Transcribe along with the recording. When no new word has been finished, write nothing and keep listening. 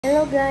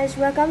Hello guys,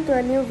 welcome to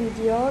a new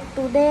video.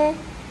 Today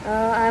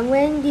I'm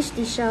wearing this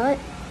t-shirt.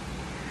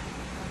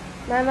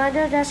 My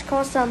mother just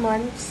called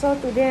someone, so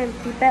today I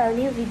prepare a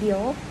new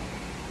video.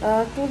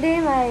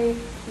 Today my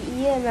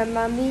Yi and my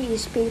mommy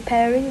is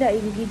preparing the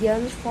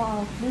ingredients for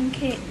our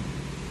mooncake.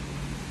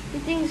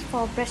 This thing is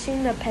for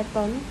pressing the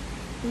pattern.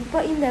 You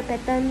put in the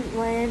pattern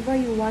whenever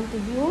you want to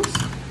use.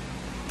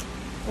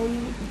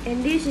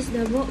 And this is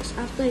the box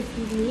after you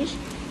finish.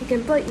 You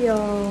can put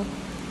your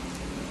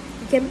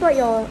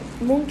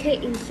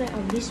mooncake inside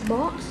of this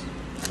box.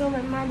 So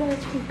my mother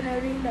is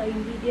preparing the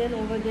ingredient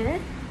over there.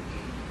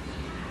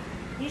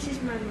 This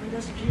is my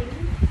mother's drink.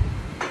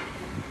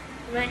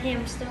 My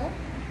hamster.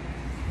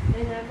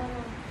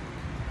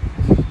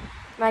 And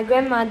my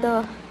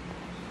grandmother.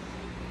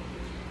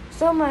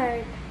 So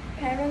my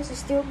parents is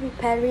still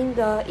preparing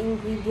the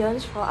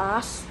ingredients for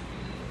us.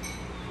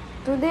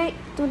 Today,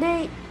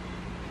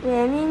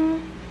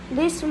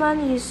 this one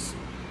is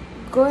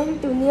going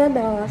to near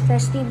the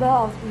festival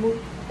of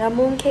the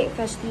Mooncake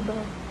Festival.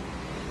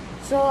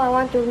 So I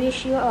want to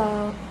wish you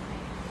a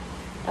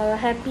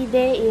happy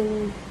day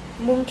in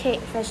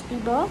Mooncake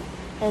Festival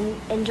and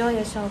enjoy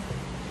yourself.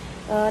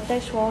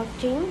 Thanks for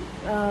watching.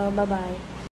 Bye bye.